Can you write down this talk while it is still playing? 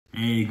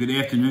Hey, good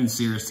afternoon,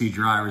 CRST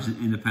drivers and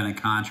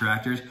independent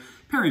contractors.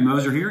 Perry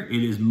Moser here.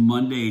 It is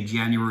Monday,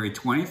 January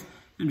 20th.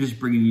 I'm just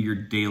bringing you your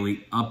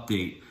daily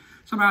update.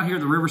 So I'm out here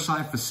at the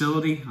Riverside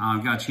facility.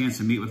 I've got a chance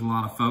to meet with a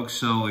lot of folks.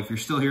 So if you're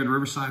still here at the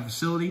Riverside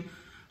facility, you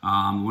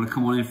want to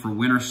come on in for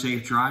winter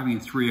safe driving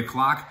at 3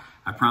 o'clock.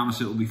 I promise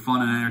it will be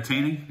fun and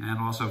entertaining, and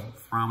also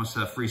promise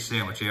a free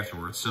sandwich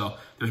afterwards. So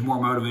there's more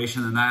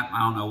motivation than that. I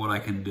don't know what I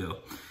can do.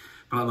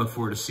 But I look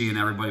forward to seeing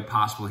everybody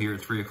possible here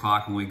at 3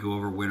 o'clock when we go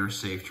over winter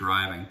safe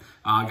driving.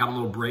 I got a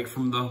little break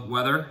from the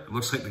weather. It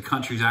looks like the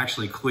country's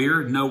actually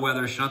clear. No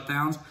weather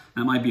shutdowns.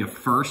 That might be a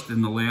first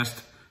in the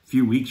last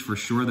few weeks for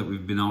sure that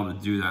we've been able to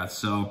do that.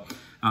 So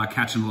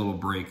catching a little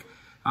break.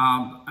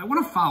 I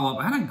want to follow up.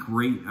 I had a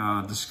great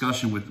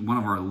discussion with one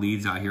of our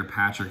leads out here,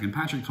 Patrick. And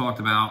Patrick talked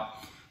about,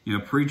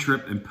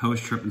 pre-trip and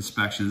post-trip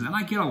inspections. And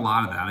I get a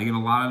lot of that. I get a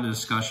lot of the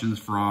discussions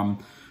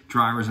from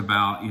drivers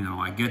about,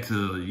 I get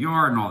to the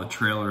yard and all the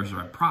trailers, I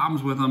have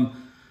problems with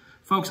them.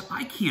 Folks,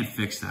 I can't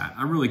fix that.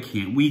 I really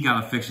can't. We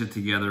got to fix it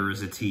together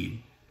as a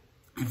team.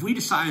 If we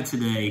decided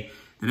today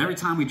that every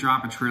time we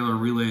drop a trailer,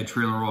 relay a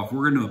trailer off,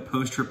 we're going to do a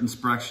post-trip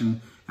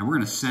inspection and we're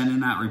going to send in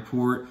that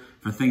report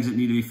for things that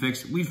need to be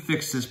fixed, we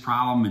fix this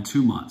problem in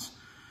 2 months.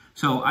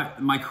 So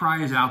my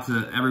cry is out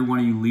to every one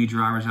of you lead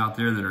drivers out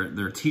there that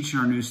are teaching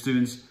our new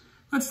students.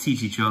 Let's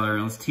teach each other.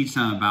 Let's teach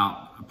them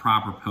about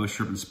proper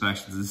post-trip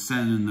inspections and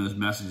send in those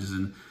messages.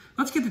 And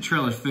let's get the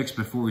trailers fixed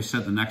before we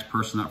set the next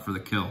person up for the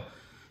kill.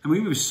 And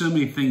we have so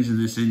many things in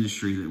this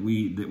industry that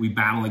we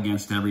battle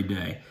against every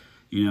day.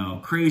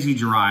 Crazy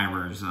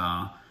drivers,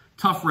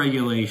 tough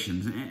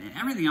regulations, and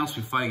everything else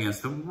we fight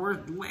against. The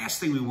last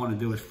thing we want to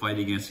do is fight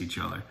against each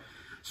other.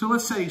 So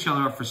let's set each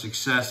other up for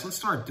success. Let's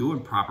start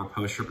doing proper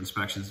post-trip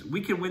inspections. We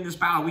can win this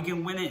battle. We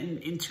can win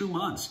it in 2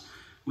 months.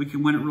 We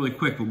can win it really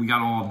quick, but we got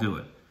to all do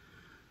it.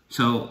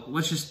 So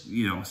let's just,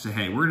 say,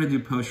 hey, we're going to do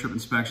post-trip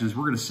inspections.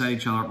 We're going to set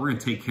each other up. We're going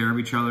to take care of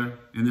each other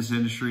in this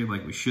industry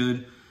like we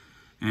should.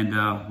 And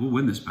we'll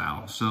win this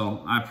battle.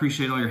 So I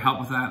appreciate all your help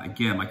with that.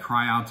 Again, my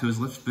cry out to is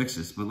let's fix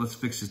this, but let's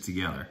fix this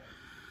together.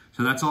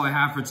 So that's all I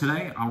have for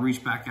today. I'll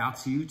reach back out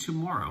to you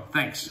tomorrow.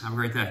 Thanks. Have a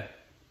great day.